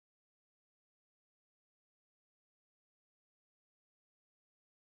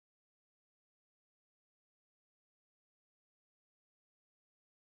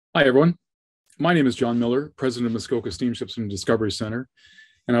Hi, everyone. My name is John Miller, President of Muskoka Steamships and Discovery Center,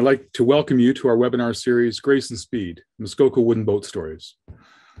 and I'd like to welcome you to our webinar series, Grace and Speed, Muskoka Wooden Boat Stories.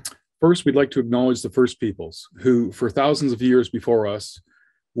 First, we'd like to acknowledge the First Peoples, who, for thousands of years before us,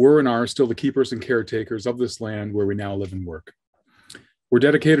 were and are still the keepers and caretakers of this land where we now live and work. We're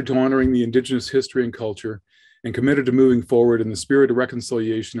dedicated to honoring the Indigenous history and culture and committed to moving forward in the spirit of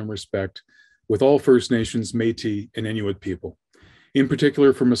reconciliation and respect with all First Nations, Métis, and Inuit people. In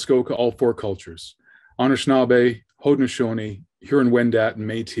particular for Muskoka, all four cultures, Anishinaabe, Haudenosaunee, Huron-Wendat, and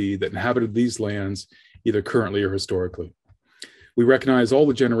Métis that inhabited these lands either currently or historically. We recognize all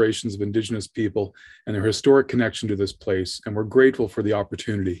the generations of Indigenous people and their historic connection to this place, and we're grateful for the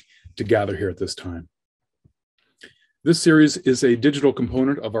opportunity to gather here at this time. This series is a digital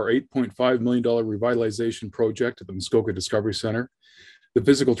component of our $8.5 million revitalization project at the Muskoka Discovery Center. The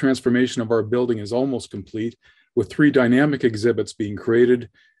physical transformation of our building is almost complete, with 3 dynamic exhibits being created,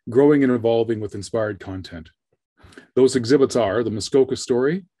 growing and evolving with inspired content. Those exhibits are the Muskoka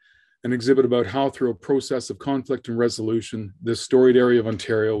Story, an exhibit about how through a process of conflict and resolution, this storied area of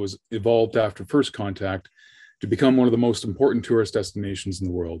Ontario was evolved after first contact to become one of the most important tourist destinations in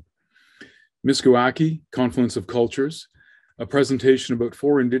the world. Muskoka, Confluence of Cultures, a presentation about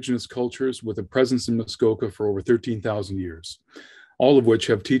 4 Indigenous cultures with a presence in Muskoka for over 13,000 years, all of which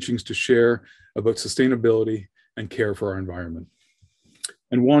have teachings to share about sustainability and care for our environment.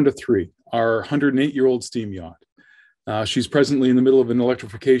 And Wanda 3, our 108-year-old steam yacht. She's presently in the middle of an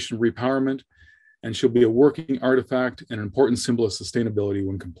electrification repowerment, and she'll be a working artifact and an important symbol of sustainability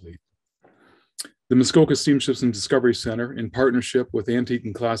when complete. The Muskoka Steamships and Discovery Center, in partnership with Antique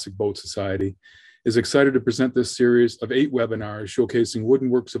and Classic Boat Society, is excited to present this series of 8 webinars showcasing wooden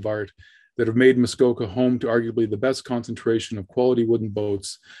works of art that have made Muskoka home to arguably the best concentration of quality wooden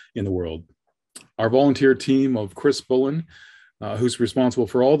boats in the world. Our volunteer team of Chris Bullen, who's responsible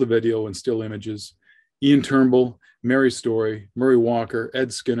for all the video and still images, Ian Turnbull, Mary Story, Murray Walker,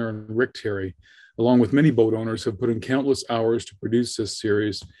 Ed Skinner, and Rick Terry, along with many boat owners, have put in countless hours to produce this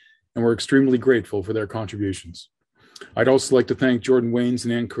series, and we're extremely grateful for their contributions. I'd also like to thank Jordan Waynes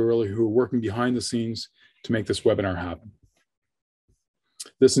and Ann Curlew, who are working behind the scenes to make this webinar happen.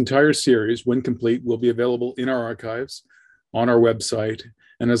 This entire series, when complete, will be available in our archives, on our website,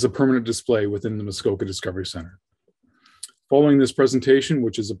 and as a permanent display within the Muskoka Discovery Center. Following this presentation,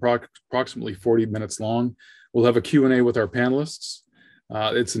 which is approximately 40 minutes long, we'll have a Q&A with our panelists.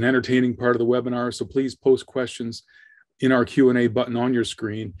 It's an entertaining part of the webinar, so please post questions in our Q&A button on your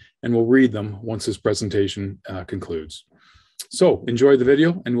screen, and we'll read them once this presentation concludes. So enjoy the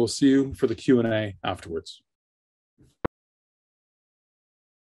video, and we'll see you for the Q&A afterwards.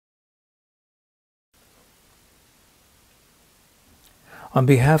 On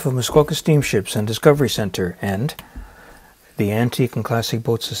behalf of Muskoka Steamships and Discovery Center and the Antique and Classic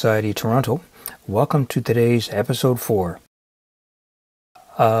Boat Society Toronto, welcome to today's episode 4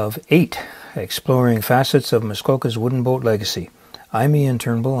 of 8, exploring facets of Muskoka's wooden boat legacy. I'm Ian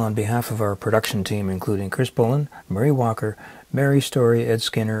Turnbull on behalf of our production team, including Chris Bullen, Murray Walker, Mary Story, Ed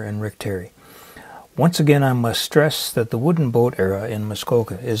Skinner, and Rick Terry. Once again, I must stress that the wooden boat era in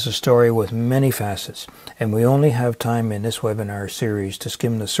Muskoka is a story with many facets, and we only have time in this webinar series to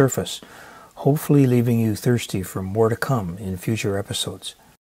skim the surface, hopefully leaving you thirsty for more to come in future episodes.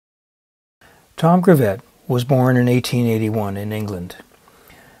 Tom Gravett was born in 1881 in England.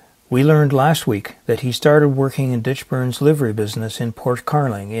 We learned last week that he started working in Ditchburn's livery business in Port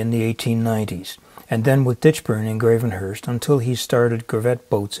Carling in the 1890s, and then with Ditchburn in Gravenhurst until he started Gravett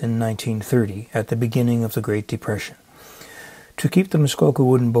Boats in 1930 at the beginning of the Great Depression. To keep the Muskoka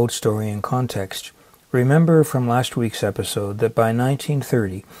wooden boat story in context, remember from last week's episode that by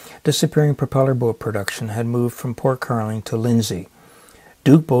 1930, disappearing propeller boat production had moved from Port Carling to Lindsay.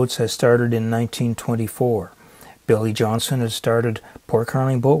 Duke Boats had started in 1924. Billy Johnson had started Port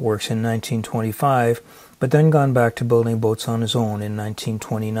Carling Boat Works in 1925, but then gone back to building boats on his own in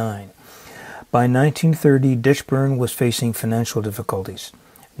 1929. By 1930, Ditchburn was facing financial difficulties.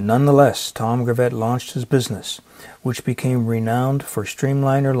 Nonetheless, Tom Gravett launched his business, which became renowned for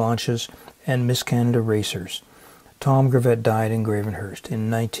streamliner launches and Miss Canada racers. Tom Gravett died in Gravenhurst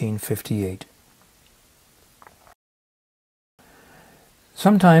in 1958.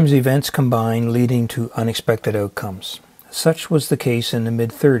 Sometimes events combine, leading to unexpected outcomes. Such was the case in the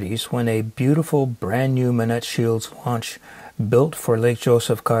mid-30s when a beautiful brand new Manette Shields launch built for Lake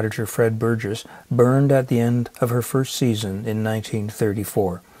Joseph cottager Fred Burgess burned at the end of her first season in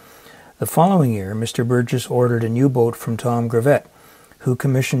 1934. The following year, Mr. Burgess ordered a new boat from Tom Gravett, who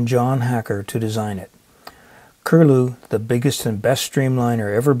commissioned John Hacker to design it. Curlew, the biggest and best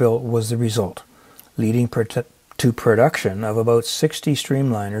streamliner ever built, was the result, leading to production of about 60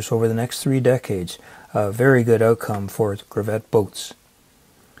 streamliners over the next 3 decades. A very good outcome for Gravette boats.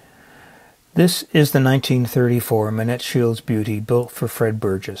 This is the 1934 Manette Shields Beauty built for Fred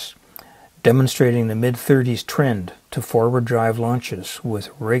Burgess, demonstrating the mid-30s trend to forward drive launches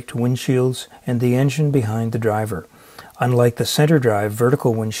with raked windshields and the engine behind the driver, unlike the center drive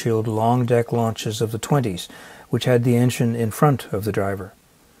vertical windshield long deck launches of the 20s, which had the engine in front of the driver.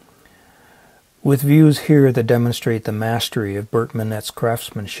 With views here that demonstrate the mastery of Bert Manette's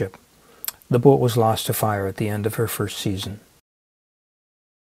craftsmanship, the boat was lost to fire at the end of her first season.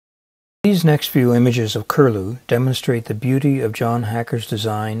 These next few images of Curlew demonstrate the beauty of John Hacker's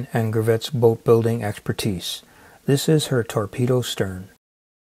design and Gravette's boat-building expertise. This is her torpedo stern.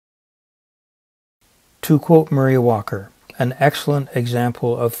 To quote Murray Walker, an excellent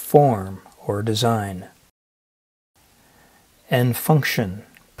example of form or design, and function,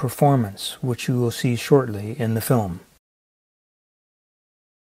 performance, which you will see shortly in the film,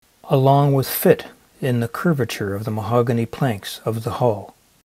 along with fit in the curvature of the mahogany planks of the hull.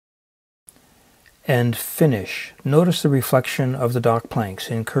 And finish. Notice the reflection of the dock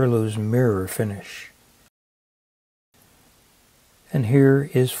planks in Curlew's mirror finish. And here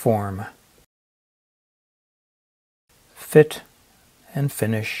is form. Fit and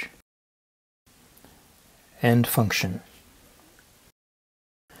finish and function.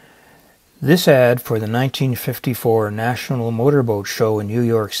 This ad for the 1954 National Motorboat Show in New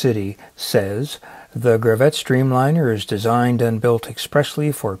York City says, "The Gravette Streamliner is designed and built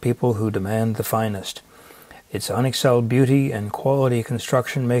expressly for people who demand the finest. Its unexcelled beauty and quality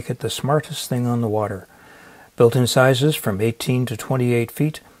construction make it the smartest thing on the water. Built in sizes from 18 to 28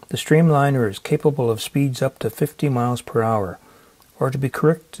 feet, the Streamliner is capable of speeds up to 50 miles per hour, or to be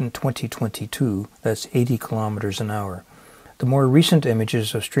correct in 2022, that's 80 kilometers an hour. The more recent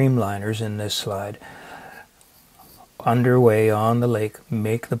images of streamliners in this slide underway on the lake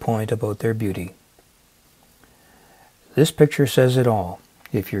make the point about their beauty. This picture says it all.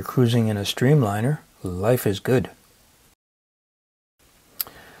 If you're cruising in a streamliner, life is good."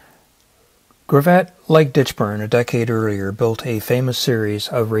 Gravette, like Ditchburn a decade earlier, built a famous series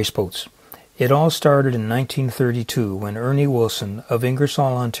of raceboats. It all started in 1932 when Ernie Wilson of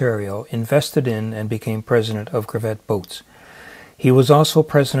Ingersoll, Ontario, invested in and became president of Gravette Boats. He was also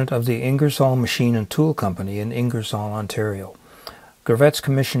president of the Ingersoll Machine and Tool Company in Ingersoll, Ontario. Gravette's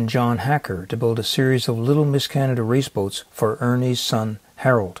commissioned John Hacker to build a series of Little Miss Canada raceboats for Ernie's son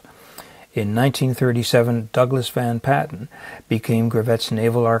Harold. In 1937, Douglas Van Patten became Gravette's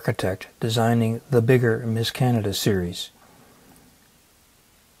naval architect, designing the bigger Miss Canada series.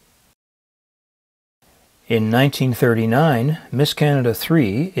 In 1939, Miss Canada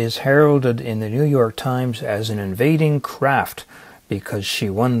 3 is heralded in the New York Times as an invading craft because she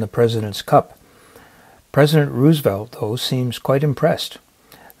won the President's Cup. President Roosevelt, though, seems quite impressed.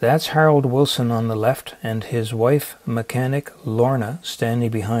 That's Harold Wilson on the left and his wife, mechanic Lorna, standing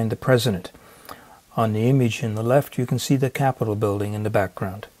behind the President. On the image in the left, you can see the Capitol building in the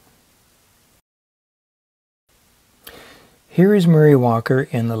background. Here is Murray Walker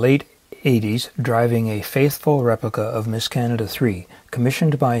in the late 80s driving a faithful replica of Miss Canada 3,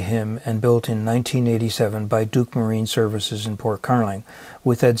 commissioned by him and built in 1987 by Duke Marine Services in Port Carling,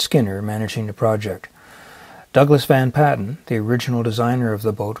 with Ed Skinner managing the project. Douglas Van Patten, the original designer of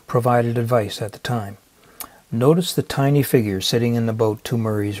the boat, provided advice at the time. Notice the tiny figure sitting in the boat to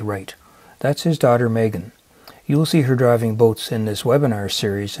Murray's right. That's his daughter Megan. You'll see her driving boats in this webinar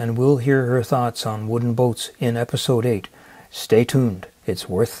series, and we'll hear her thoughts on wooden boats in Episode 8. Stay tuned. It's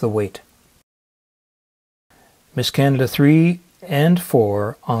worth the wait. Miss Canada 3 and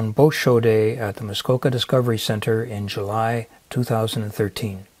 4 on Boat Show Day at the Muskoka Discovery Center in July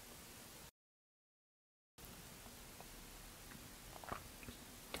 2013.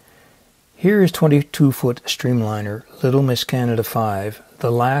 Here is 22-foot streamliner Little Miss Canada 5,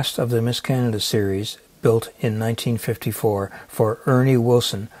 the last of the Miss Canada series, built in 1954 for Ernie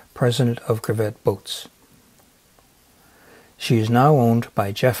Wilson, president of Gravette Boats. She is now owned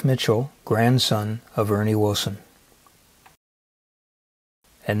by Jeff Mitchell, grandson of Ernie Wilson.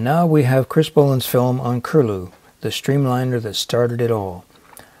 And now we have Chris Bullen's film on Curlew, the streamliner that started it all.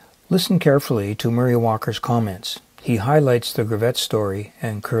 Listen carefully to Murray Walker's comments. He highlights the Gravette story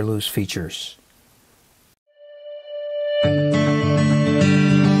and Curlew's features.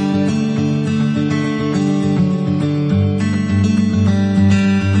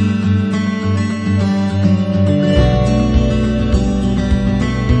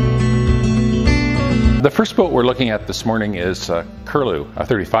 The first boat boat we're looking at this morning is Curlew, a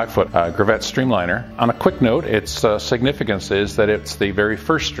 35-foot gravette streamliner. On a quick note, its significance is that it's the very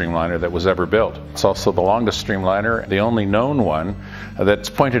first streamliner that was ever built. It's also the longest streamliner, the only known one that's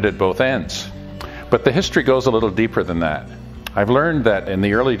pointed at both ends. But the history goes a little deeper than that. I've learned that in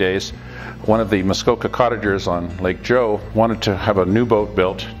the early days, one of the Muskoka cottagers on Lake Joe wanted to have a new boat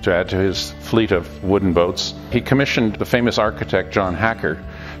built to add to his fleet of wooden boats. He commissioned the famous architect John Hacker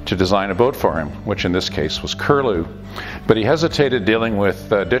to design a boat for him, which in this case was Curlew. But he hesitated dealing with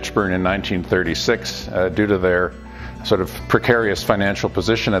Ditchburn in 1936 due to their sort of precarious financial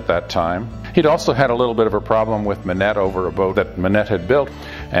position at that time. He'd also had a little bit of a problem with Minette over a boat that Minette had built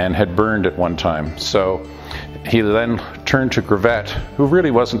and had burned at one time. So he then turned to Gravette, who really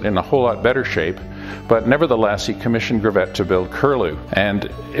wasn't in a whole lot better shape, but nevertheless he commissioned Gravette to build Curlew.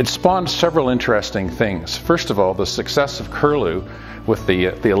 And it spawned several interesting things. First of all, the success of Curlew with the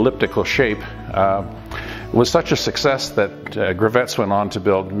elliptical shape was such a success that Gravettes went on to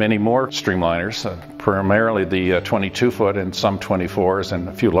build many more streamliners, primarily the 22-foot and some 24s and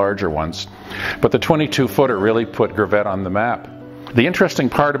a few larger ones. But the 22-footer really put Gravette on the map. The interesting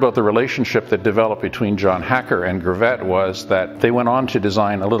part about the relationship that developed between John Hacker and Gravette was that they went on to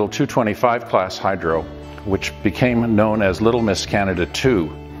design a little 225 class hydro, which became known as Little Miss Canada II.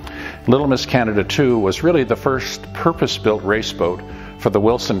 Little Miss Canada II was really the first purpose-built race boat for the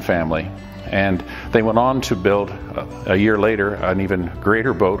Wilson family. And they went on to build, a year later, an even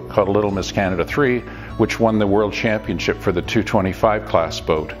greater boat called Little Miss Canada III, which won the World Championship for the 225 class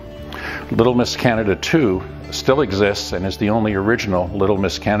boat. Little Miss Canada II still exists and is the only original Little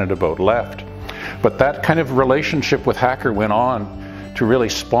Miss Canada boat left. But that kind of relationship with Hacker went on to really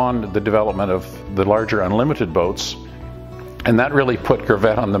spawn the development of the larger unlimited boats, and that really put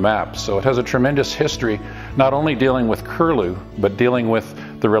Gravette on the map. So it has a tremendous history, not only dealing with Curlew, but dealing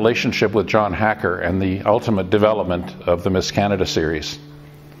with the relationship with John Hacker and the ultimate development of the Miss Canada series.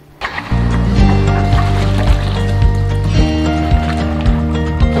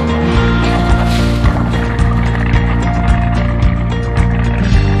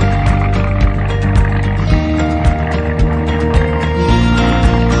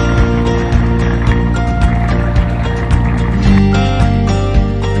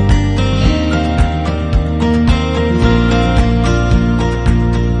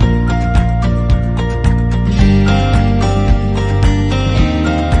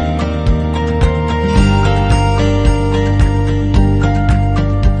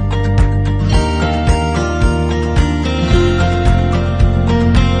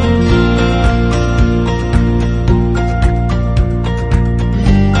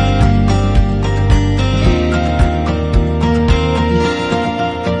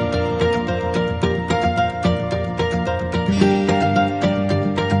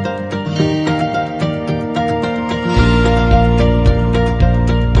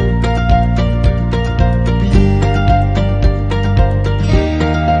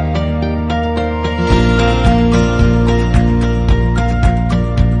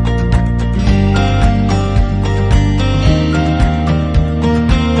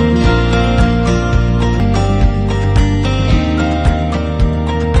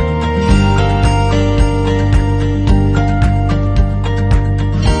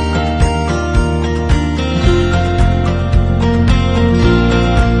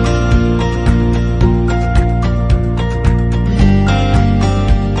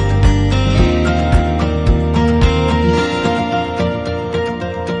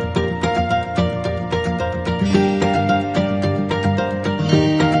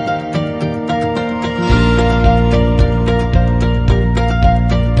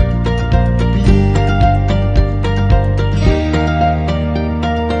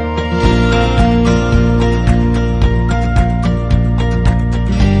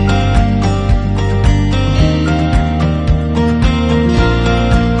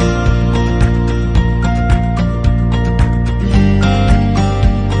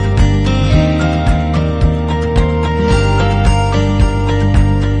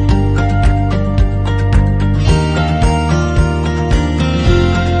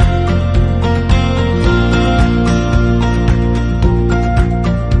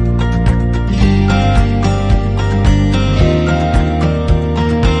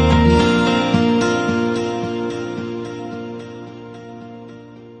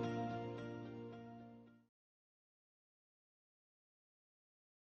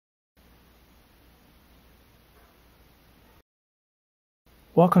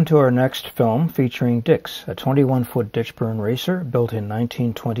 Welcome to our next film featuring Dix, a 21-foot Ditchburn racer built in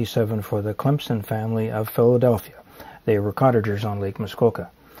 1927 for the Clemson family of Philadelphia. They were cottagers on Lake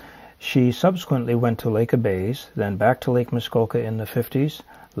Muskoka. She subsequently went to Lake Abays, then back to Lake Muskoka in the 50s,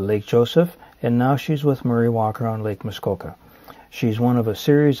 Lake Joseph, and now she's with Murray Walker on Lake Muskoka. She's one of a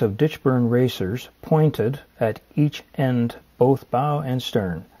series of ditchburn racers, pointed at each end, both bow and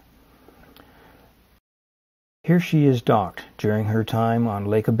stern. Here she is docked during her time on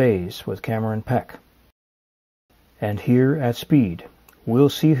Lake Abays with Cameron Peck. And here at speed. We'll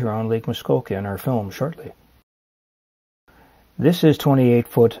see her on Lake Muskoka in our film shortly. This is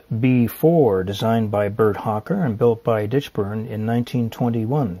 28-foot B4, designed by Bert Hawker and built by Ditchburn in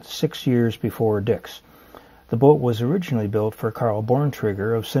 1921, 6 years before Dick's. The boat was originally built for Carl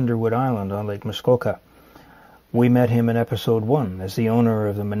Borntrigger of Cinderwood Island on Lake Muskoka. We met him in episode 1 as the owner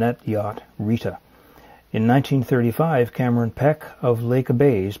of the Manette yacht Rita. In 1935, Cameron Peck of Lake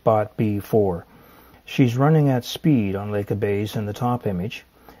Abays bought B4. She's running at speed on Lake Abays in the top image,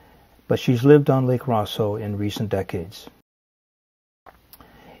 but she's lived on Lake Rosso in recent decades.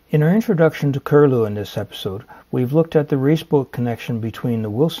 In our introduction to Curlew in this episode, we've looked at the raceboat connection between the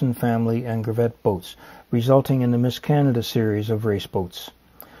Wilson family and Gravette boats, resulting in the Miss Canada series of raceboats.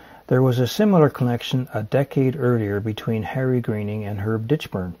 There was a similar connection a decade earlier between Harry Greening and Herb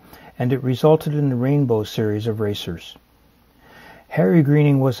Ditchburn, and it resulted in the Rainbow series of racers. Harry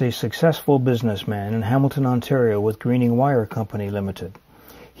Greening was a successful businessman in Hamilton, Ontario with Greening Wire Company Limited.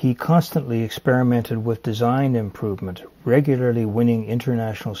 He constantly experimented with design improvement, regularly winning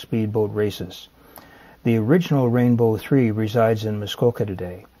international speedboat races. The original Rainbow 3 resides in Muskoka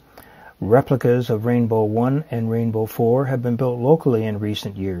today. Replicas of Rainbow 1 and Rainbow 4 have been built locally in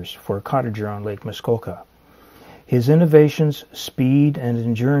recent years for a cottager on Lake Muskoka. His innovations, speed, and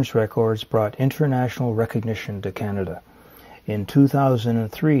endurance records brought international recognition to Canada. In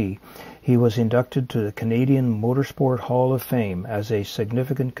 2003, he was inducted to the Canadian Motorsport Hall of Fame as a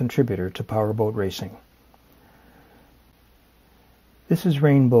significant contributor to powerboat racing. This is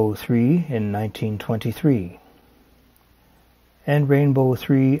Rainbow 3 in 1923, and Rainbow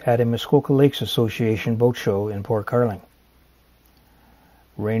 3 at a Muskoka Lakes Association boat show in Port Carling.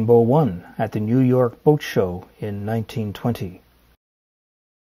 Rainbow 1 at the New York Boat Show in 1920.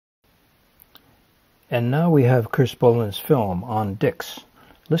 And now we have Chris Bullen's film on Dix.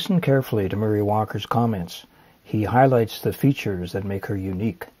 Listen carefully to Murray Walker's comments. He highlights the features that make her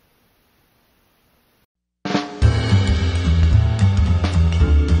unique.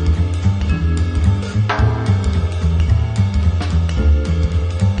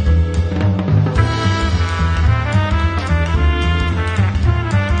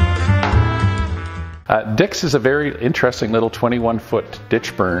 Dix is a very interesting little 21-foot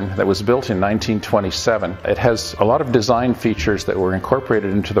ditchburn that was built in 1927. It has a lot of design features that were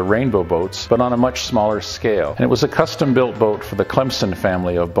incorporated into the Rainbow boats, but on a much smaller scale. And it was a custom-built boat for the Clemson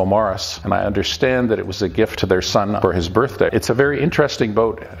family of Beaumaris, and I understand that it was a gift to their son for his birthday. It's a very interesting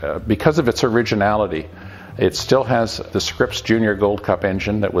boat because of its originality. It still has the Scripps Junior Gold Cup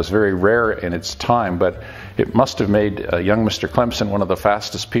engine that was very rare in its time, but it must have made young Mr. Clemson one of the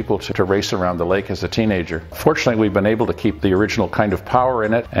fastest people to race around the lake as a teenager. Fortunately, we've been able to keep the original kind of power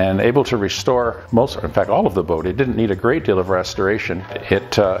in it and able to restore most, in fact, all of the boat. It didn't need a great deal of restoration.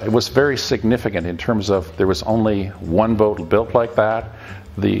 It was very significant in terms of there was only one boat built like that.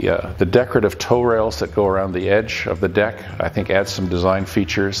 The decorative tow rails that go around the edge of the deck, I think, add some design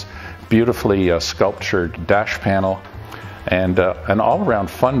features. Beautifully sculptured dash panel, and an all-around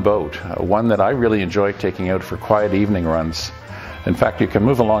fun boat, one that I really enjoy taking out for quiet evening runs. In fact, you can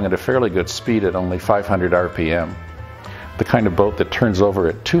move along at a fairly good speed at only 500 RPM. The kind of boat that turns over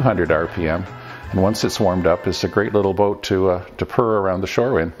at 200 RPM, and once it's warmed up, is a great little boat to purr around the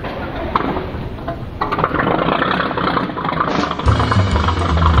shore in.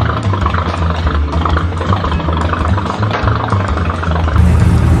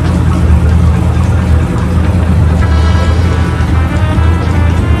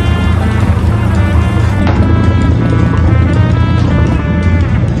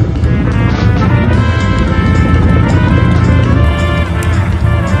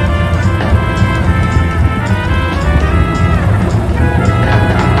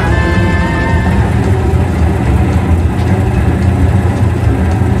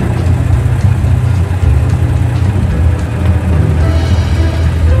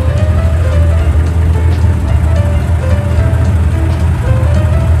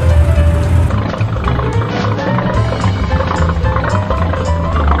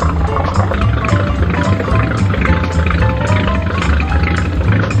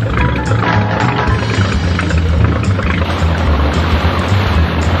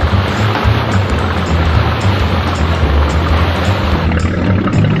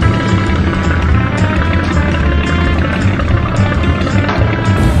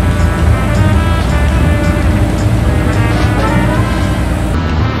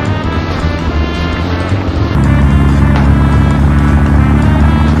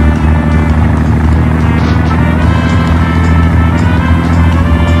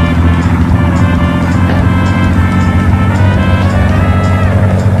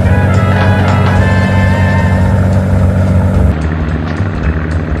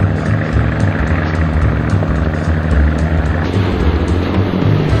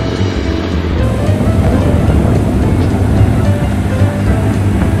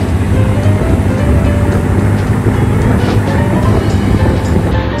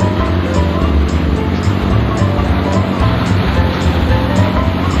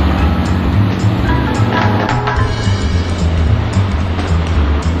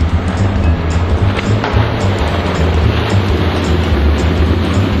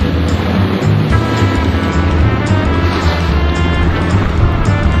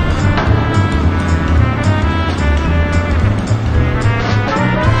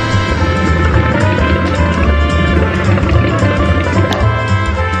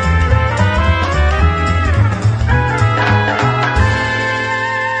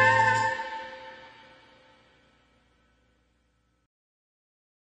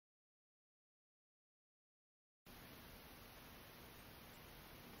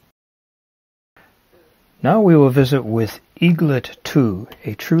 Now we will visit with Eaglet 2,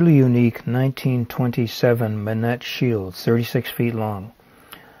 a truly unique 1927 Manette shield, 36 feet long.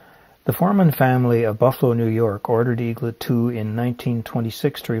 The Foreman family of Buffalo, New York ordered Eaglet 2 in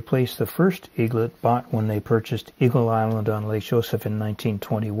 1926 to replace the first Eaglet bought when they purchased Eagle Island on Lake Joseph in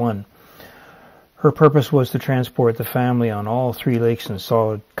 1921. Her purpose was to transport the family on all three lakes in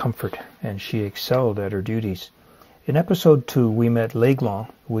solid comfort, and she excelled at her duties. In episode 2, we met L'Aiglon,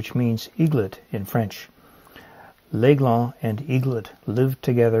 which means eaglet in French. L'Aiglon and Eaglet lived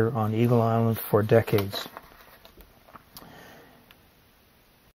together on Eagle Island for decades.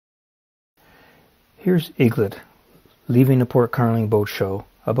 Here's Eaglet leaving the Port Carling boat show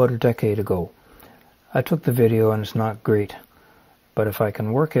about a decade ago. I took the video and it's not great, but if I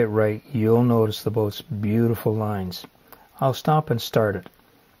can work it right, you'll notice the boat's beautiful lines. I'll stop and start it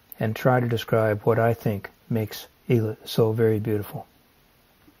and try to describe what I think makes Eaglet so very beautiful.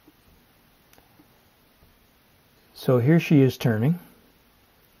 So here she is turning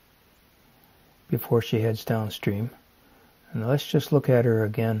before she heads downstream. And let's just look at her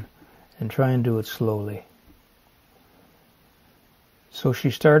again and try and do it slowly. So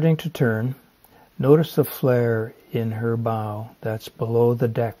she's starting to turn. Notice the flare in her bow that's below the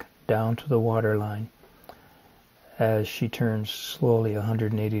deck down to the waterline as she turns slowly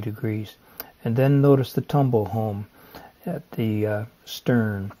 180 degrees. And then notice the tumble home at the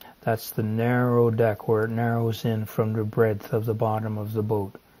stern. That's the narrow deck where it narrows in from the breadth of the bottom of the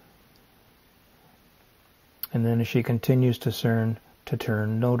boat. And then as she continues to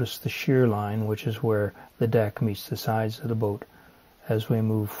turn, notice the shear line, which is where the deck meets the sides of the boat as we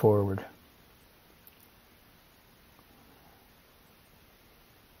move forward.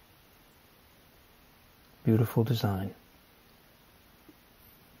 Beautiful design.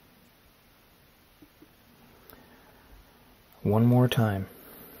 One more time.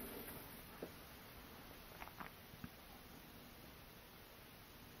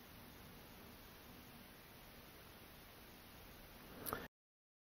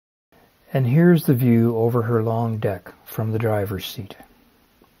 And here's the view over her long deck from the driver's seat.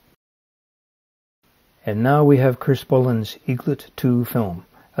 And now we have Chris Bullen's Eaglet 2 film.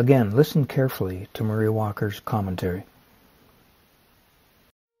 Again, listen carefully to Murray Walker's commentary.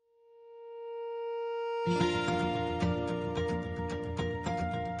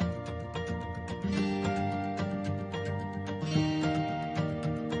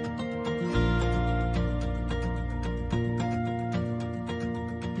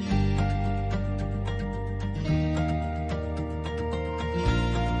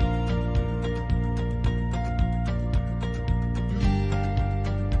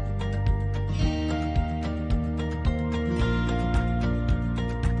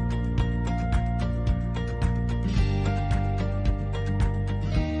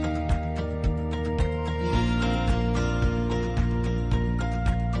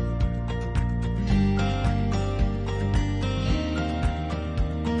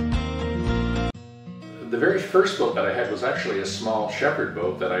 The very first boat that I had was actually a small shepherd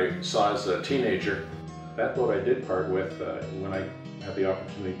boat that I saw as a teenager. That boat I did part with when I had the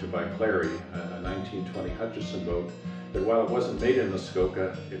opportunity to buy Clary, a 1920 Hutchison boat. But while it wasn't made in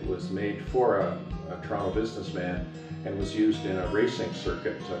Muskoka, it was made for a Toronto businessman and was used in a racing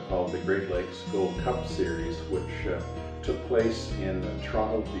circuit called the Great Lakes Gold Cup Series, which took place in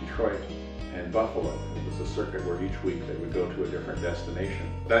Toronto, Detroit, and Buffalo. It was a circuit where each week they would go to a different destination.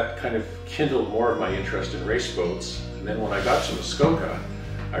 That kind of kindled more of my interest in race boats. And then when I got to Muskoka,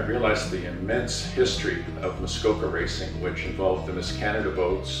 I realized the immense history of Muskoka racing, which involved the Miss Canada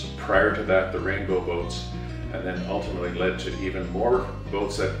boats, prior to that the Rainbow boats, and then ultimately led to even more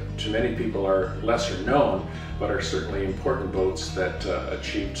boats that to many people are lesser known, but are certainly important boats that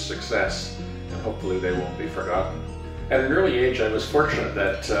achieved success, and hopefully they won't be forgotten. At an early age, I was fortunate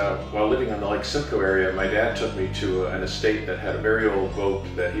that while living in the Lake Simcoe area, my dad took me to an estate that had a very old boat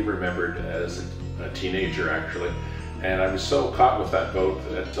that he remembered as a teenager, actually. And I was so caught with that boat,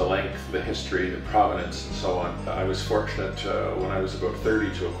 the length, the history, the provenance, and so on. I was fortunate when I was about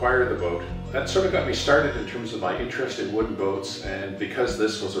 30 to acquire the boat. That sort of got me started in terms of my interest in wooden boats, and because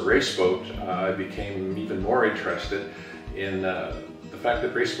this was a race boat, I became even more interested in the fact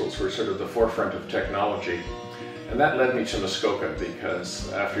that race boats were sort of the forefront of technology. And that led me to Muskoka,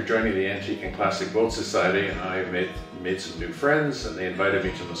 because after joining the Antique and Classic Boat Society, I made some new friends, and they invited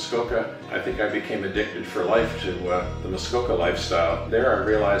me to Muskoka. I think I became addicted for life to the Muskoka lifestyle. There I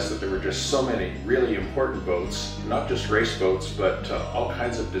realized that there were just so many really important boats, not just race boats, but all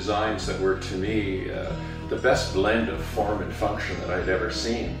kinds of designs that were, to me, the best blend of form and function that I'd ever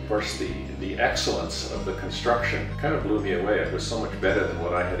seen. Of course, the excellence of the construction kind of blew me away. It was so much better than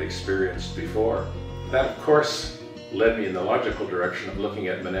what I had experienced before. That, of course, led me in the logical direction of looking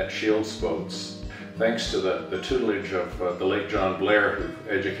at Minette Shields boats. Thanks to the tutelage of the late John Blair, who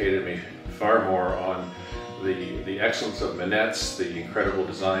educated me far more on the excellence of Minettes, the incredible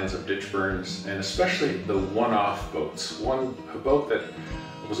designs of Ditchburns, and especially the one-off boats. A boat that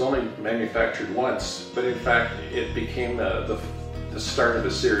was only manufactured once, but in fact it became the start of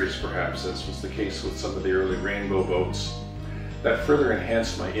a series, perhaps, as was the case with some of the early rainbow boats. That further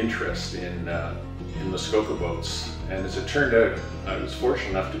enhanced my interest in Muskoka boats. And as it turned out, I was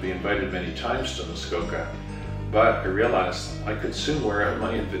fortunate enough to be invited many times to Muskoka, but I realized I could soon wear out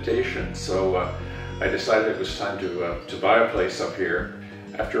my invitation, so I decided it was time to buy a place up here.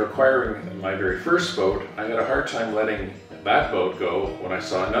 After acquiring my very first boat, I had a hard time letting that boat go when I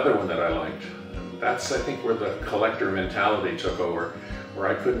saw another one that I liked. And that's, I think, where the collector mentality took over, where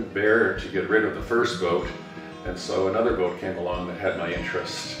I couldn't bear to get rid of the first boat. And so another boat came along that had my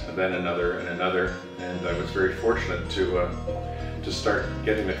interest, and then another and another, and I was very fortunate to start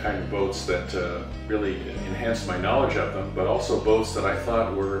getting the kind of boats that really enhanced my knowledge of them, but also boats that I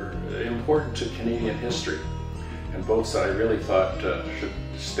thought were important to Canadian history, and boats that I really thought should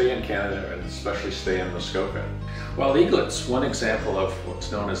stay in Canada, and especially stay in Muskoka. Well, Eaglet's one example of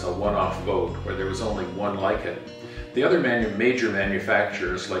what's known as a one-off boat, where there was only one like it. The other major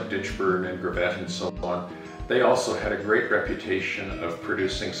manufacturers like Ditchburn and Gravette and so on, they also had a great reputation of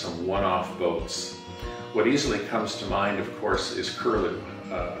producing some one-off boats. What easily comes to mind, of course, is Curlew,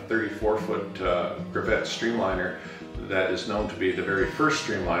 a 34-foot Gravette streamliner that is known to be the very first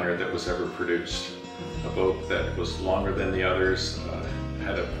streamliner that was ever produced. A boat that was longer than the others,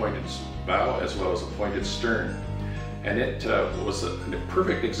 had a pointed bow as well as a pointed stern. And it was a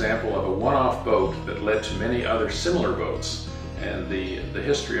perfect example of a one-off boat that led to many other similar boats. And the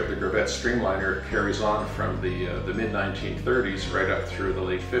history of the Gravette streamliner carries on from the mid-1930s right up through the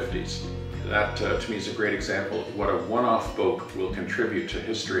late 50s. That, to me, is a great example of what a one-off boat will contribute to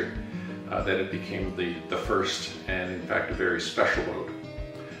history, that it became the first and, in fact, a very special boat.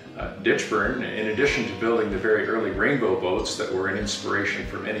 Ditchburn, in addition to building the very early rainbow boats that were an inspiration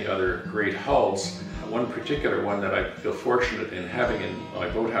for many other great hulls, one particular one that I feel fortunate in having in my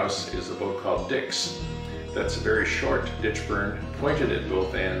boathouse is a boat called Dick's. That's a very short Ditchburn, pointed at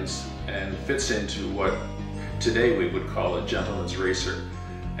both ends, and fits into what today we would call a gentleman's racer.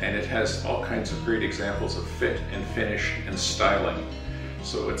 And it has all kinds of great examples of fit and finish and styling.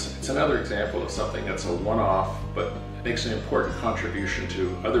 So it's another example of something that's a one-off, but makes an important contribution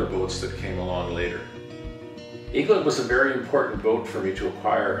to other boats that came along later. Eaglet was a very important boat for me to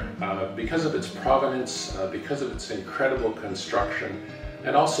acquire because of its provenance, because of its incredible construction,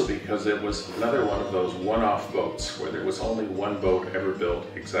 and also because it was another one of those one-off boats where there was only one boat ever built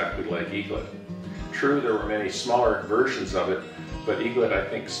exactly like Eaglet. True, there were many smaller versions of it, but Eaglet, I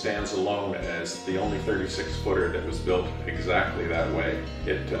think, stands alone as the only 36-footer that was built exactly that way.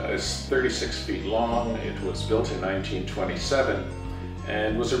 It is 36 feet long, it was built in 1927,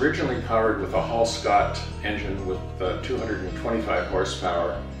 and was originally powered with a Hall-Scott engine with 225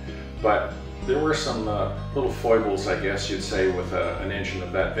 horsepower, but there were some little foibles, I guess you'd say, with an engine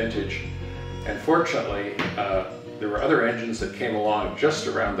of that vintage. And fortunately, there were other engines that came along just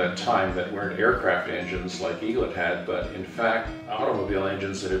around that time that weren't aircraft engines like Eaglet had, but in fact, automobile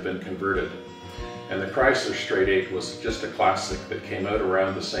engines that had been converted. And the Chrysler Straight 8 was just a classic that came out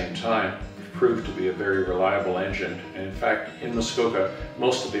around the same time, proved to be a very reliable engine. And in fact, in Muskoka,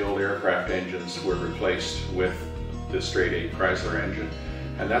 most of the old aircraft engines were replaced with the Straight 8 Chrysler engine.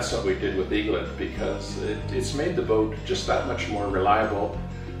 And that's what we did with Eaglet, because it's made the boat just that much more reliable,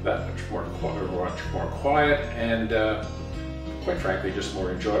 that much more quiet, and quite frankly just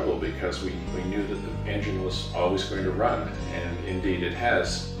more enjoyable, because we knew that the engine was always going to run, and indeed it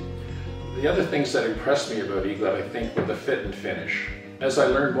has. The other things that impressed me about Eaglet, I think, were the fit and finish. As I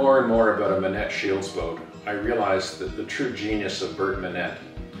learned more and more about a Minette Shields boat, I realized that the true genius of Bert Minette,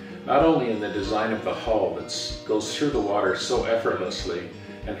 not only in the design of the hull that goes through the water so effortlessly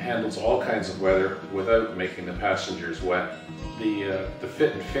and handles all kinds of weather without making the passengers wet. The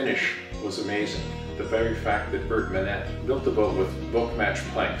fit and finish was amazing. The very fact that Bert Minette built the boat with book match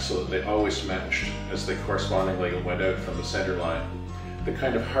planks so that they always matched as they correspondingly went out from the center line. The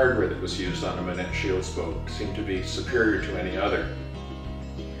kind of hardware that was used on a Minette Shields boat seemed to be superior to any other.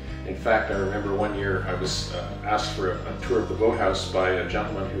 In fact, I remember one year I was asked for a tour of the boathouse by a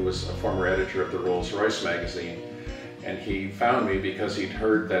gentleman who was a former editor of the Rolls-Royce magazine. And he found me because he'd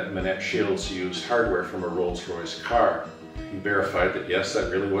heard that Minette Shields used hardware from a Rolls-Royce car. He verified that yes,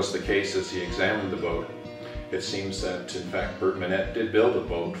 that really was the case as he examined the boat. It seems that, in fact, Bert Minette did build a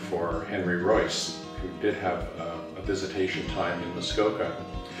boat for Henry Royce, who did have a visitation time in Muskoka.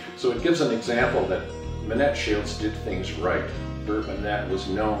 So it gives an example that Minette Shields did things right. Bert Minette was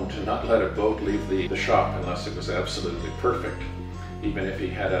known to not let a boat leave the shop unless it was absolutely perfect. Even if he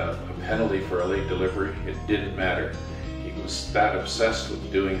had a penalty for a late delivery, it didn't matter. He was that obsessed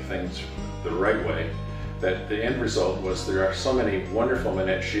with doing things the right way that the end result was there are so many wonderful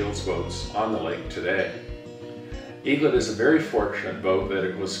Minette Shields boats on the lake today. Eaglet is a very fortunate boat that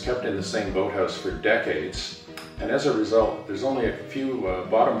it was kept in the same boathouse for decades, and as a result there's only a few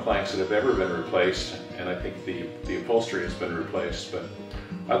bottom planks that have ever been replaced, and I think the upholstery has been replaced, but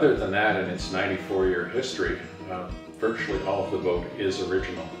other than that, in its 94-year history, virtually all of the boat is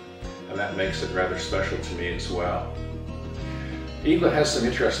original, and that makes it rather special to me as well. Eaglet has some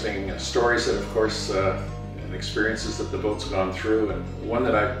interesting stories that, of course, and experiences that the boat's gone through, and one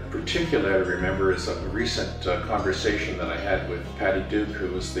that I particularly remember is a recent conversation that I had with Patty Duke,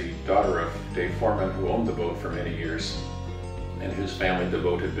 who was the daughter of Dave Foreman, who owned the boat for many years, and whose family the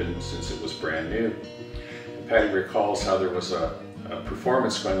boat had been since it was brand new. And Patty recalls how there was a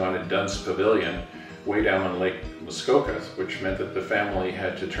performance going on at Dunn's Pavilion way down on Lake Muskoka, which meant that the family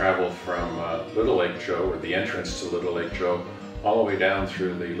had to travel from Little Lake Joe, or the entrance to Little Lake Joe, all the way down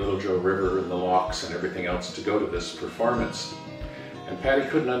through the Little Joe River and the locks and everything else to go to this performance. And Patty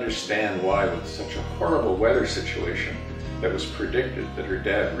couldn't understand why, with such a horrible weather situation that was predicted, that her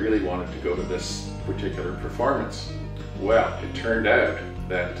dad really wanted to go to this particular performance. Well, it turned out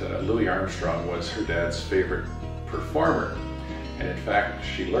that Louis Armstrong was her dad's favorite performer. And in fact,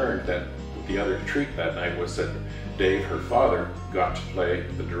 she learned that the other treat that night was that Dave, her father, got to play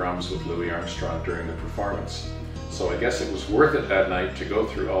the drums with Louis Armstrong during the performance. So I guess it was worth it that night to go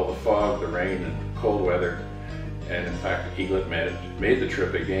through all the fog, the rain, and cold weather. And in fact, Eaglet made the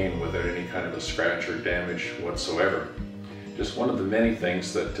trip again without any kind of a scratch or damage whatsoever. Just one of the many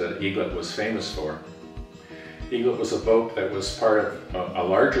things that Eaglet was famous for. Eaglet was a boat that was part of a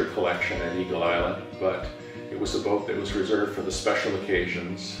larger collection at Eagle Island, but it was a boat that was reserved for the special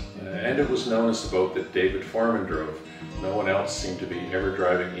occasions, and it was known as the boat that David Foreman drove. No one else seemed to be ever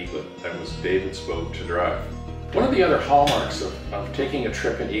driving Eaglet. That was David's boat to drive. One of the other hallmarks of taking a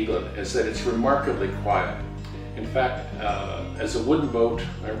trip in Eaglet is that it's remarkably quiet. In fact, as a wooden boat,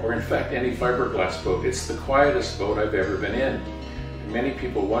 or in fact any fiberglass boat, it's the quietest boat I've ever been in. And many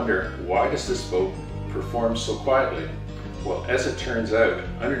people wonder, why does this boat perform so quietly? Well, as it turns out,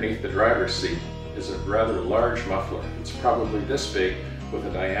 underneath the driver's seat is a rather large muffler. It's probably this big, with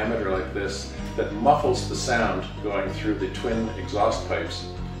a diameter like this, that muffles the sound going through the twin exhaust pipes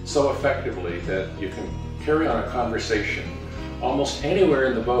so effectively that you can carry on a conversation almost anywhere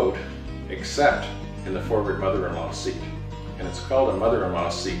in the boat except in the forward mother-in-law seat. And it's called a mother-in-law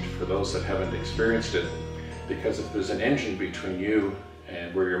seat for those that haven't experienced it, because if there's an engine between you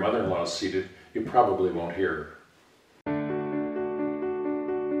and where your mother-in-law is seated, you probably won't hear her.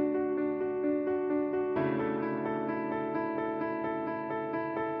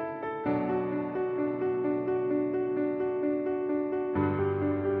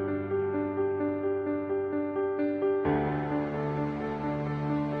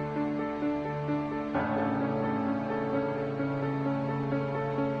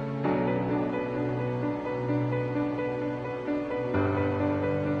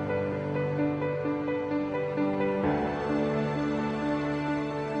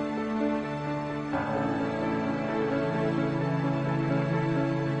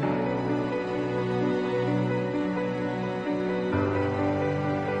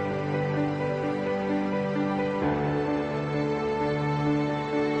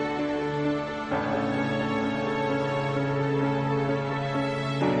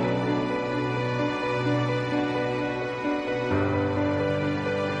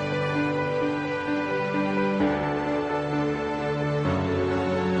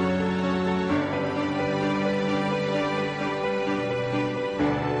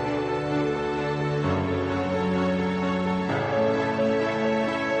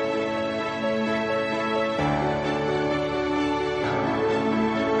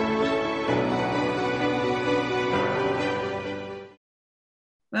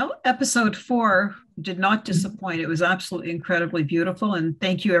 Well, episode 4 did not disappoint. It was absolutely incredibly beautiful. And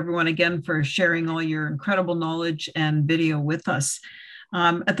thank you everyone again for sharing all your incredible knowledge and video with us.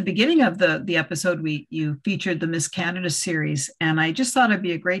 At the beginning of the episode, you featured the Miss Canada series, and I just thought it'd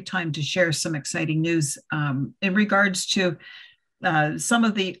be a great time to share some exciting news in regards to some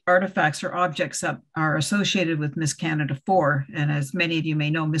of the artifacts or objects that are associated with Miss Canada 4. And as many of you may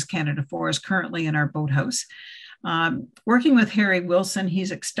know, Miss Canada 4 is currently in our boathouse. Working with Harry Wilson,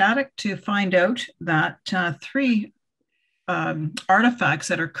 he's ecstatic to find out that 3 artifacts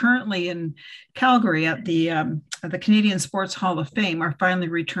that are currently in Calgary at the Canadian Sports Hall of Fame are finally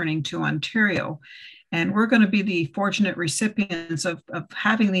returning to Ontario. And we're going to be the fortunate recipients of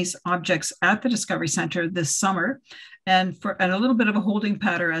having these objects at the Discovery Center this summer, and a little bit of a holding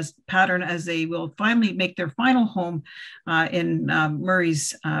pattern as they will finally make their final home in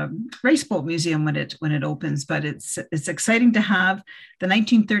Murray's Raceboat Museum when it opens. But it's exciting to have the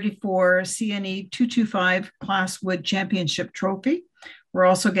 1934 CNE 225 Class Wood Championship Trophy. We're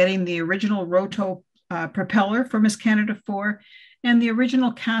also getting the original Roto propeller for Miss Canada 4 and the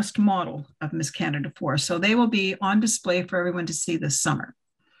original cast model of Miss Canada 4. So they will be on display for everyone to see this summer.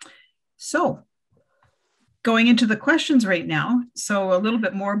 So going into the questions right now. So a little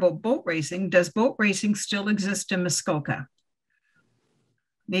bit more about boat racing. Does boat racing still exist in Muskoka?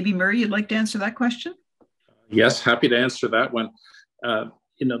 Maybe Murray, you'd like to answer that question? Yes, happy to answer that one.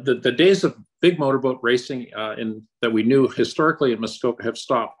 The days of big motorboat racing that we knew historically in Muskoka have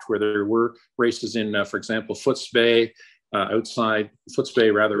stopped, where there were races in, for example, Foots Bay,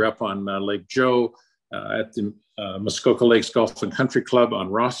 up on Lake Joe, at the Muskoka Lakes Golf and Country Club on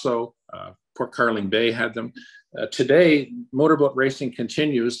Rosso. Port Carling Bay had them. Today, motorboat racing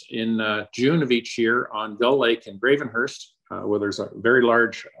continues in June of each year on Gull Lake in Gravenhurst, where there's a very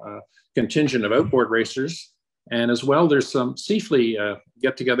large contingent of outboard racers. And as well, there's some Seaflea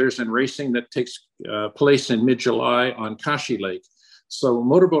get-togethers and racing that takes place in mid-July on Kashi Lake. So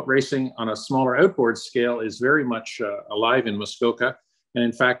motorboat racing on a smaller outboard scale is very much alive in Muskoka. And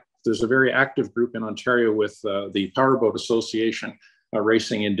in fact, there's a very active group in Ontario with the Powerboat Association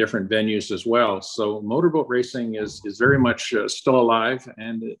racing in different venues as well. So motorboat racing is very much still alive,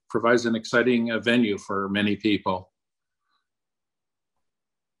 and it provides an exciting venue for many people.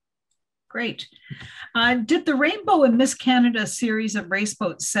 Great. Did the Rainbow and Miss Canada series of race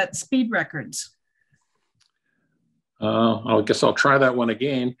boats set speed records? I guess I'll try that one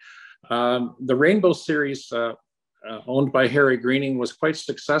again. The Rainbow series, owned by Harry Greening, was quite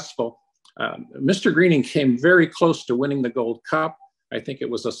successful. Mr. Greening came very close to winning the Gold Cup. I think it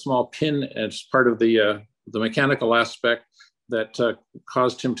was a small pin as part of the mechanical aspect that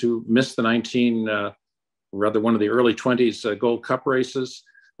caused him to miss the one of the early 20s Gold Cup races.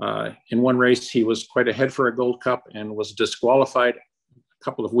 In one race, he was quite ahead for a Gold Cup and was disqualified a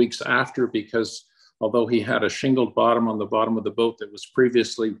couple of weeks after because although he had a shingled bottom on the bottom of the boat that was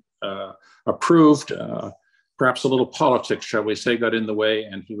previously approved, perhaps a little politics, shall we say, got in the way,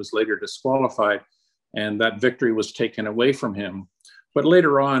 and he was later disqualified, and that victory was taken away from him. But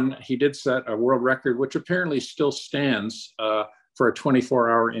later on, he did set a world record, which apparently still stands for a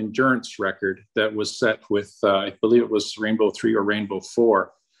 24-hour endurance record that was set with, I believe it was Rainbow 3 or Rainbow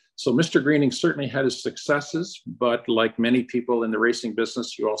 4. So Mr. Greening certainly had his successes, but like many people in the racing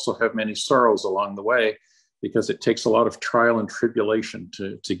business, you also have many sorrows along the way because it takes a lot of trial and tribulation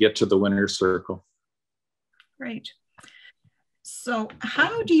to get to the winner's circle. Great. So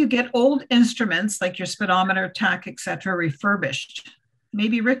how do you get old instruments like your speedometer, tack, etc., refurbished?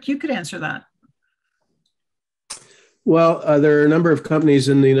 Maybe Rick, you could answer that. Well, there are a number of companies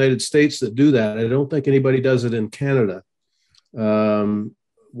in the United States that do that. I don't think anybody does it in Canada.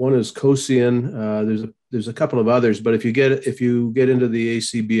 One is Kosian. There's a couple of others, but if you get into the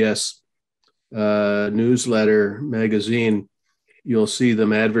ACBS newsletter magazine, you'll see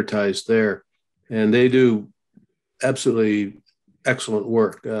them advertised there, and they do absolutely excellent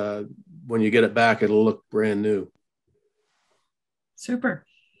work. When you get it back, it'll look brand new. Super.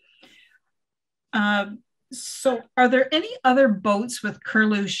 So are there any other boats with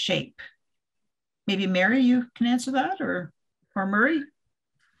Curlew shape? Maybe Mary, you can answer that, or Murray?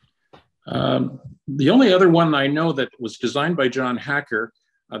 The only other one I know that was designed by John Hacker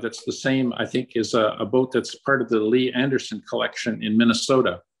that's the same, I think, is a boat that's part of the Lee Anderson collection in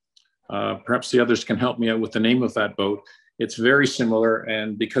Minnesota. Perhaps the others can help me out with the name of that boat. It's very similar,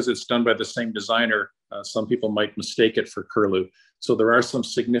 and because it's done by the same designer, some people might mistake it for Curlew. So there are some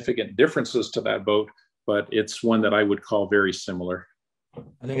significant differences to that boat, but it's one that I would call very similar.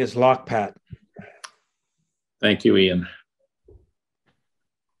 I think it's Lockpat. Thank you, Ian.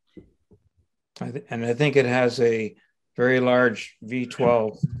 And I think it has a very large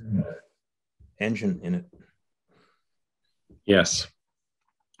V12 engine in it. Yes.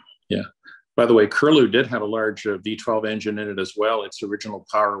 Yeah. By the way, Curlew did have a large V12 engine in it as well. Its original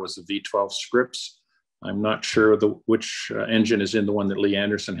power was a V12 Scripps. I'm not sure which engine is in the one that Lee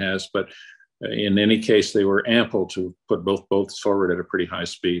Anderson has, but in any case, they were ample to put both boats forward at a pretty high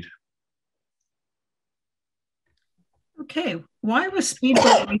speed. Okay, why was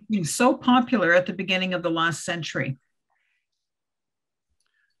speedboat racing so popular at the beginning of the last century?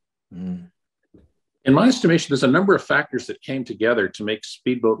 In my estimation, there's a number of factors that came together to make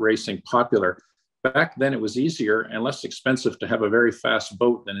speedboat racing popular. back then it was easier and less expensive to have a very fast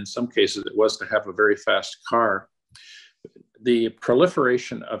boat than in some cases it was to have a very fast car. The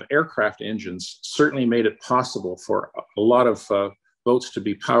proliferation of aircraft engines certainly made it possible for a lot of boats to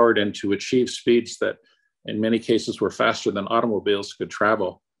be powered and to achieve speeds that in many cases were faster than automobiles could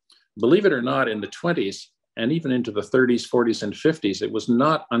travel. Believe it or not, in the 20s and even into the 30s, 40s, and 50s, it was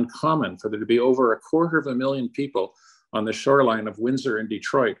not uncommon for there to be over 250,000 people on the shoreline of Windsor and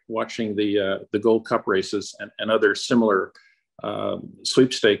Detroit watching the Gold Cup races and other similar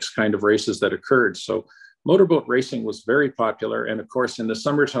sweepstakes kind of races that occurred. So motorboat racing was very popular. And of course, in the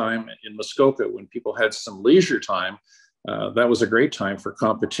summertime in Muskoka, when people had some leisure time, that was a great time for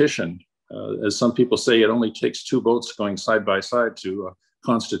competition. As some people say, it only takes two boats going side by side to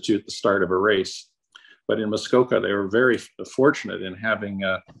constitute the start of a race. But in Muskoka, they were very fortunate in having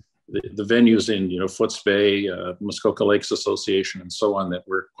the venues in, Foots Bay, Muskoka Lakes Association, and so on that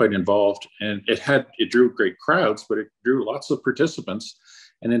were quite involved. And it drew great crowds, but it drew lots of participants.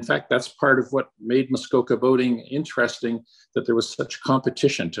 And in fact, that's part of what made Muskoka boating interesting, that there was such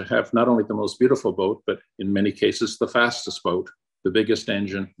competition to have not only the most beautiful boat, but in many cases, the fastest boat, the biggest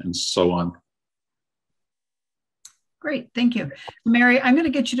engine, and so on. Great, thank you. Mary, I'm going to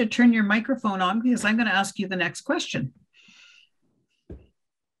get you to turn your microphone on because I'm going to ask you the next question.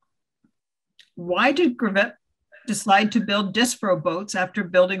 Why did Gravett decide to build Dispro boats after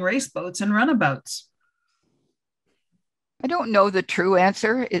building race boats and runabouts? I don't know the true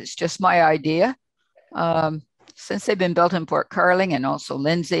answer. It's just my idea. Since they've been built in Port Carling and also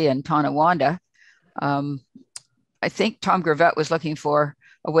Lindsay and Tonawanda, I think Tom Gravett was looking for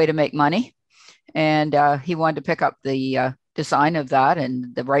a way to make money. And he wanted to pick up the design of that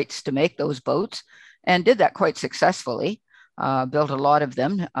and the rights to make those boats, and did that quite successfully. Built a lot of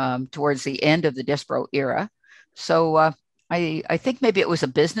them towards the end of the Dispro era. So I think maybe it was a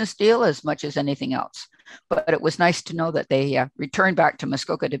business deal as much as anything else. But it was nice to know that they returned back to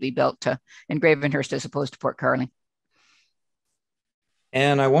Muskoka to be built in Gravenhurst as opposed to Port Carling.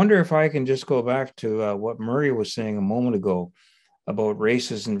 And I wonder if I can just go back to what Murray was saying a moment ago about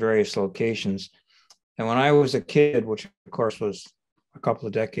races in various locations. And when I was a kid, which of course was a couple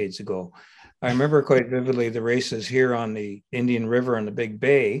of decades ago, I remember quite vividly the races here on the Indian River and the Big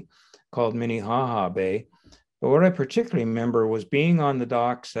Bay called Minnehaha Bay. But what I particularly remember was being on the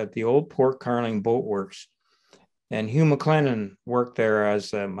docks at the old Port Carling Boat Works, and Hugh McLennan worked there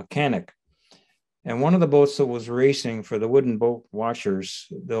as a mechanic. And one of the boats that was racing, for the wooden boat watchers,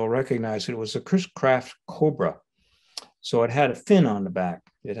 they'll recognize it was a Chris Craft Cobra. So it had a fin on the back.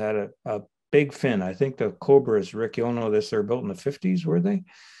 It had a big fin. I think the Cobras, Rick, you'll know this, they're built in the 50s, were they?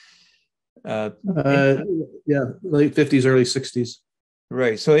 Yeah, late 50s, early 60s.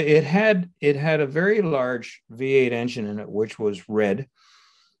 Right. So it had a very large V8 engine in it, which was red.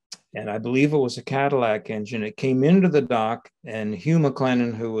 And I believe it was a Cadillac engine. It came into the dock, and Hugh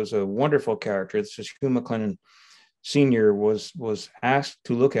McLennan, who was a wonderful character, this is Hugh McLennan Sr., was asked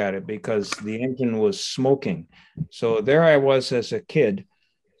to look at it because the engine was smoking. So there I was as a kid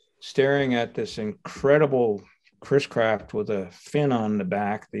staring at this incredible Chris Craft with a fin on the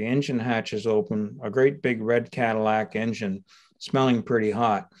back. The engine hatch is open, a great big red Cadillac engine, smelling pretty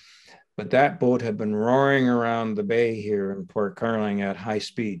hot. But that boat had been roaring around the bay here in Port Carling at high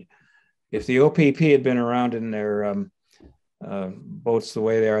speed. If the OPP had been around in their boats the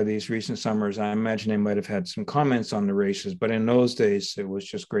way they are these recent summers, I imagine they might have had some comments on the races. But in those days, it was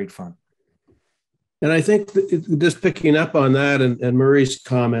just great fun. And I think just picking up on that and Murray's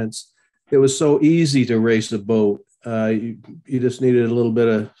comments, it was so easy to race a boat. You just needed a little bit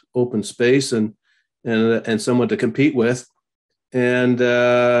of open space and someone to compete with. And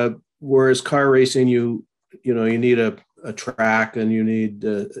whereas car racing, you need a track and you need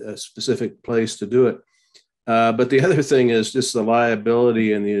a specific place to do it. But the other thing is just the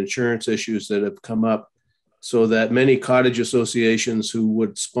liability and the insurance issues that have come up, so that many cottage associations who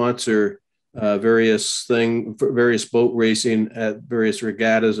would sponsor various boat racing at various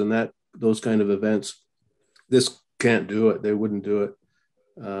regattas and those kind of events, this can't do it. They wouldn't do it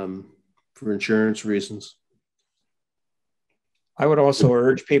for insurance reasons. I would also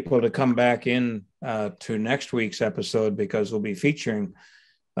urge people to come back in to next week's episode, because we'll be featuring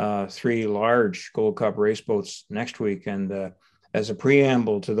 3 large Gold Cup race boats next week. And as a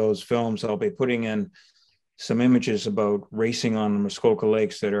preamble to those films, I'll be putting in some images about racing on the Muskoka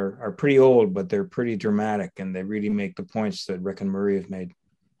Lakes that are pretty old, but they're pretty dramatic, and they really make the points that Rick and Murray have made.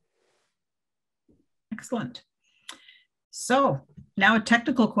 Excellent. So now a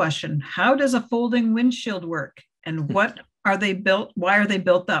technical question. How does a folding windshield work, and what are they built? Why are they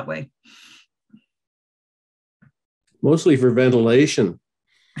built that way? Mostly for ventilation.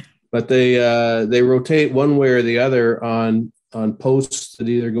 but they rotate one way or the other on posts that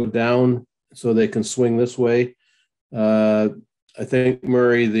either go down so they can swing this way. I think,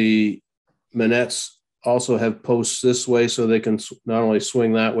 Murray, the Manettes also have posts this way so they can not only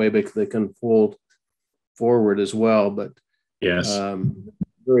swing that way, but they can fold forward as well. But yes,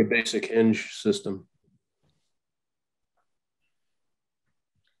 very basic hinge system.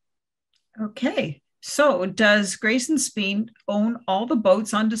 Okay, so does Grace and Speed own all the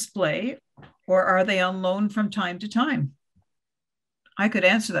boats on display, or are they on loan from time to time? I could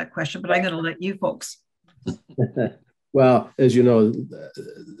answer that question, but I'm going to let you folks. Well, as you know,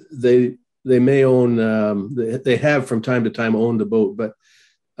 they may own, they have from time to time owned a boat, but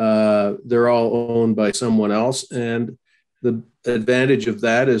they're all owned by someone else. And the advantage of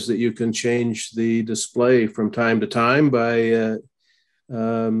that is that you can change the display from time to time by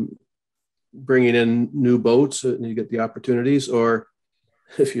bringing in new boats, and you get the opportunities. Or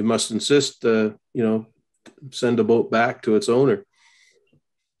if you must insist, send a boat back to its owner.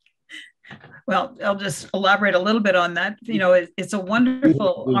 Well, I'll just elaborate a little bit on that. It's a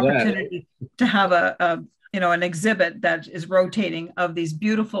wonderful opportunity to have an exhibit that is rotating of these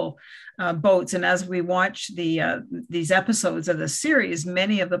beautiful boats. And as we watch these episodes of the series,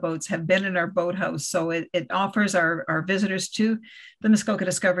 many of the boats have been in our boathouse. So it offers our visitors to the Muskoka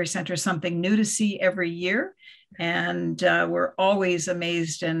Discovery Center something new to see every year. And we're always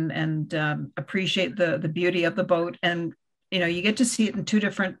amazed and appreciate the beauty of the boat. And, you get to see it in two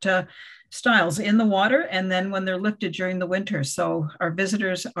different styles, in the water and then when they're lifted during the winter. So our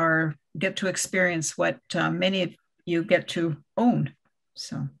visitors get to experience what many of you get to own.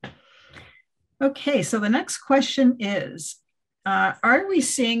 So, okay, so the next question is, are we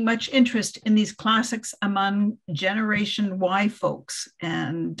seeing much interest in these classics among Generation Y folks?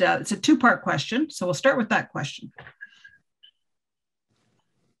 And it's a two-part question, so we'll start with that question.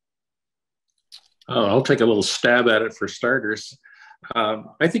 Oh, I'll take a little stab at it for starters.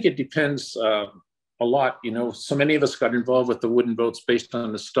 I think it depends a lot. So many of us got involved with the wooden boats based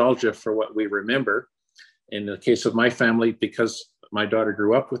on nostalgia for what we remember. In the case of my family, because my daughter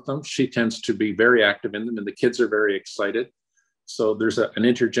grew up with them, she tends to be very active in them, and the kids are very excited. So there's an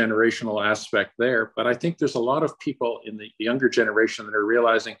intergenerational aspect there. But I think there's a lot of people in the younger generation that are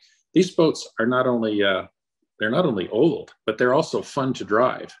realizing these boats are not only old, but they're also fun to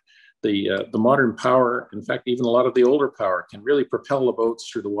drive. The modern power, in fact, even a lot of the older power, can really propel the boats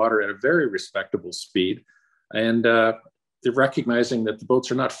through the water at a very respectable speed. And they're recognizing that the boats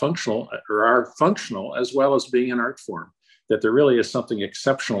are not functional, or are functional as well as being an art form, that there really is something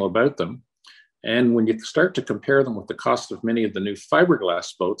exceptional about them. And when you start to compare them with the cost of many of the new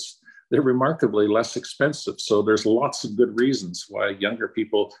fiberglass boats, they're remarkably less expensive. So there's lots of good reasons why younger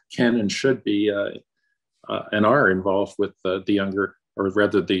people can and should be and are involved with the younger, or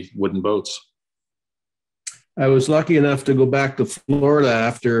rather the wooden boats. I was lucky enough to go back to Florida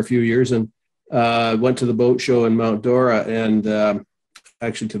after a few years and went to the boat show in Mount Dora and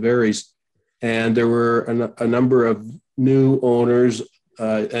actually to Verries. And there were a number of new owners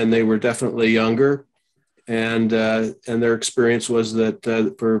and they were definitely younger. And their experience was that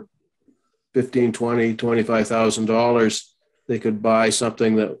for $15,000, $20,000, $25,000, they could buy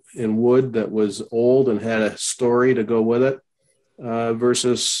something that in wood that was old and had a story to go with it.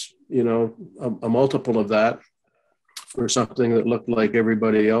 Versus, a multiple of that for something that looked like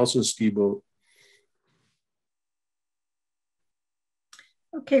everybody else's ski boat.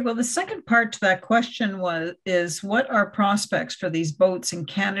 Okay, well, the second part to that question is what are prospects for these boats in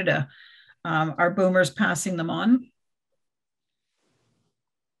Canada? Are boomers passing them on?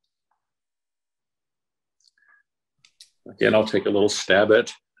 Again, I'll take a little stab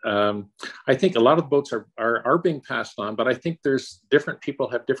at. I think a lot of boats are being passed on, but I think there's different people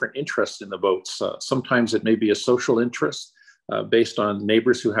have different interests in the boats. Sometimes it may be a social interest based on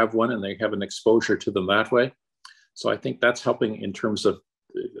neighbors who have one and they have an exposure to them that way. So I think that's helping in terms of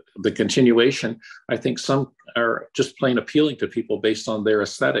the continuation. I think some are just plain appealing to people based on their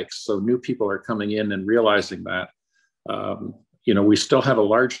aesthetics. So new people are coming in and realizing that. We still have a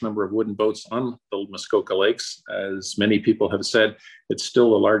large number of wooden boats on the Muskoka Lakes. As many people have said, it's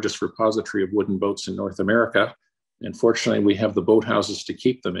still the largest repository of wooden boats in North America. And fortunately, we have the boathouses to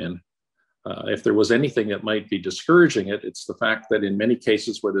keep them in. If there was anything that might be discouraging it, it's the fact that in many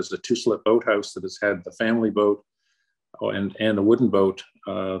cases where there's a two-slip boathouse that has had the family boat and a wooden boat,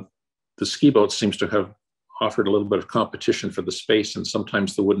 the ski boat seems to have offered a little bit of competition for the space, and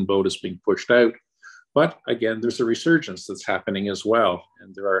sometimes the wooden boat is being pushed out. But again, there's a resurgence that's happening as well.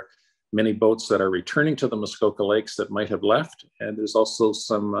 And there are many boats that are returning to the Muskoka Lakes that might have left. And there's also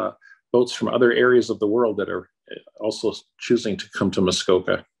some boats from other areas of the world that are also choosing to come to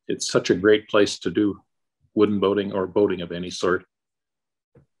Muskoka. it's such a great place to do wooden boating or boating of any sort.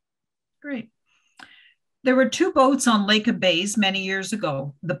 Great. There were two boats on Lake of Bays many years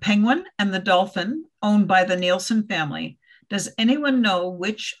ago, the Penguin and the Dolphin, owned by the Nielsen family. Does anyone know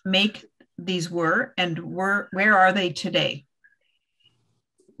which make these were and where are they today?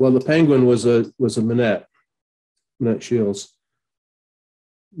 Well, the Penguin was a Minette Shields.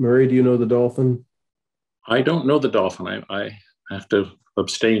 Murray, do you know the Dolphin? I don't know the Dolphin. I have to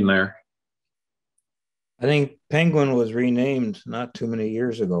abstain there. I think Penguin was renamed not too many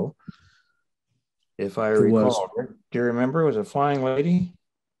years ago, if I recall. Do you remember? Was it Flying Lady?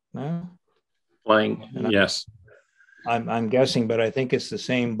 No? Flying, yes. I'm guessing, but I think it's the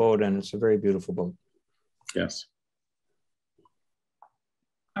same boat, and it's a very beautiful boat. Yes.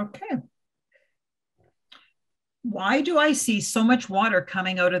 Okay. Why do I see so much water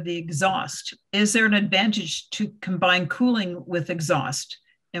coming out of the exhaust? Is there an advantage to combine cooling with exhaust?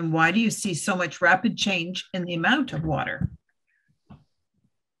 And why do you see so much rapid change in the amount of water?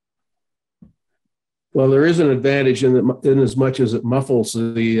 Well, there is an advantage in as much as it muffles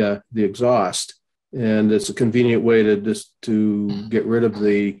the exhaust, and it's a convenient way to get rid of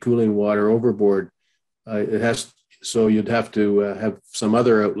the cooling water overboard. So you'd have to have some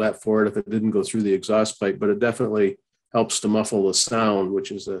other outlet for it if it didn't go through the exhaust pipe, but it definitely helps to muffle the sound,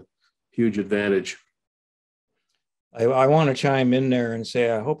 which is a huge advantage. I want to chime in there and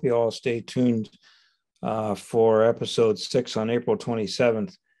say I hope you all stay tuned for episode 6 on April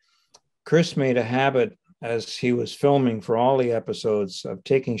 27th. Chris made a habit as he was filming for all the episodes of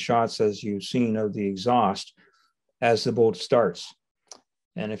taking shots, as you've seen, of the exhaust as the boat starts.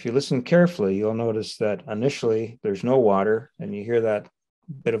 And if you listen carefully, you'll notice that initially there's no water and you hear that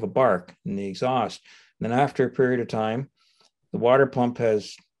bit of a bark in the exhaust. And then after a period of time, the water pump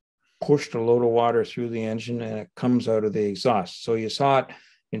has pushed a load of water through the engine and it comes out of the exhaust. So you saw it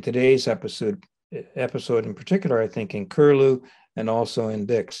in today's episode in particular, I think in Curlew and also in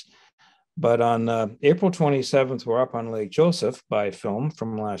Dix. But on April 27th, we're up on Lake Joseph by film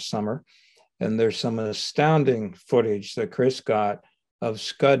from last summer. And there's some astounding footage that Chris got of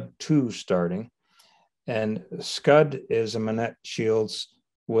Scud 2 starting. And Scud is a Minette Shields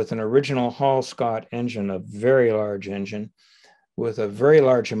with an original Hall Scott engine, a very large engine, with a very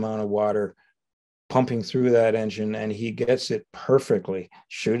large amount of water pumping through that engine, and he gets it perfectly,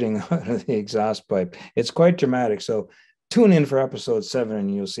 shooting out of the exhaust pipe. It's quite dramatic. So tune in for episode 7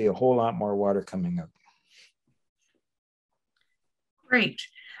 and you'll see a whole lot more water coming out. Great.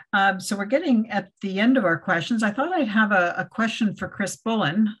 So we're getting at the end of our questions. I thought I'd have a question for Chris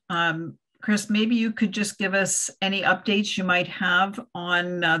Bullen. Chris, maybe you could just give us any updates you might have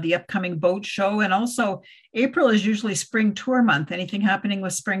on the upcoming boat show. And also, April is usually spring tour month. Anything happening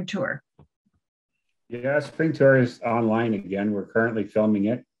with spring tour? Yeah, spring tour is online again. We're currently filming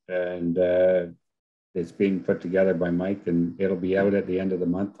it, and it's being put together by Mike, and it'll be out at the end of the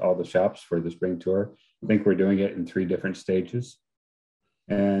month, all the shops for the spring tour. I think we're doing it in 3 different stages.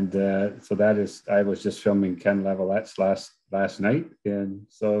 And so that is, I was just filming Ken Levelette's last night. And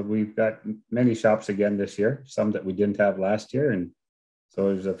so we've got many shops again this year, some that we didn't have last year. And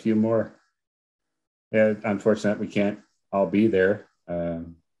so there's a few more. Yeah, unfortunately, we can't all be there,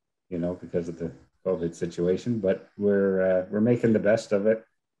 because of the COVID situation, but we're making the best of it.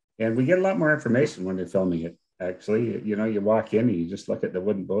 And we get a lot more information when you're filming it. Actually, you walk in and you just look at the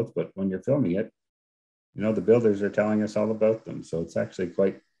wooden boats, but when you're filming it, the builders are telling us all about them. So it's actually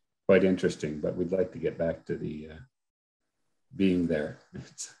quite interesting, but we'd like to get back to the being there.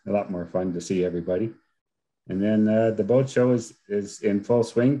 It's a lot more fun to see everybody. And then the boat show is in full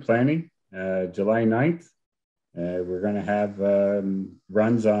swing planning, July 9th. We're going to have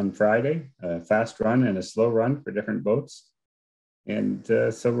runs on Friday, a fast run and a slow run for different boats. And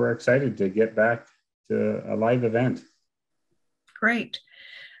so we're excited to get back to a live event. Great.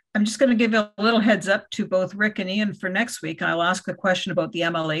 I'm just going to give a little heads up to both Rick and Ian for next week. I'll ask a question about the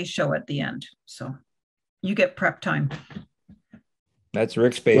MLA show at the end. So you get prep time. That's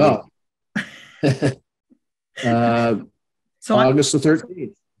Rick's baby. Well, so August the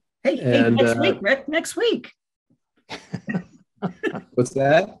 13th. Hey, next week, Rick, next week. What's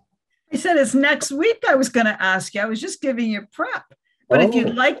that? I said it's next week. I was going to ask you. I was just giving you prep. But if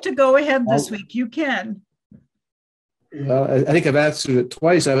you'd like to go ahead this week, you can. Well, I think I've answered it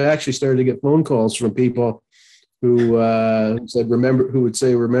twice. I've actually started to get phone calls from people who would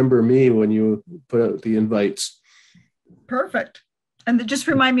say, remember me when you put out the invites. Perfect. And just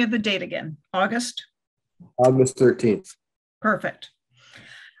remind me of the date again. August 13th. Perfect.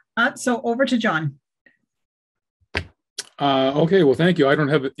 So over to John. Okay, well, thank you. I don't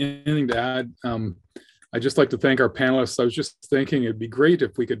have anything to add. I'd just like to thank our panelists. I was just thinking it'd be great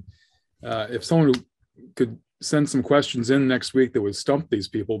if we could, if someone could send some questions in next week that would stump these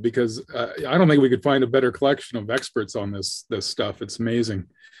people, because I don't think we could find a better collection of experts on this stuff. It's amazing.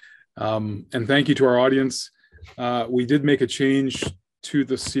 And thank you to our audience. We did make a change to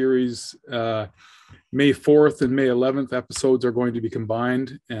the series. May 4th and May 11th episodes are going to be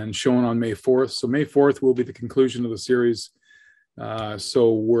combined and shown on May 4th. So May 4th will be the conclusion of the series.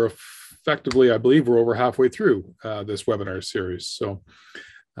 So we're effectively, I believe we're over halfway through this webinar series. So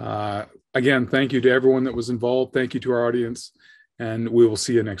again, thank you to everyone that was involved. Thank you to our audience, and we will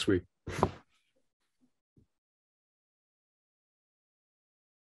see you next week.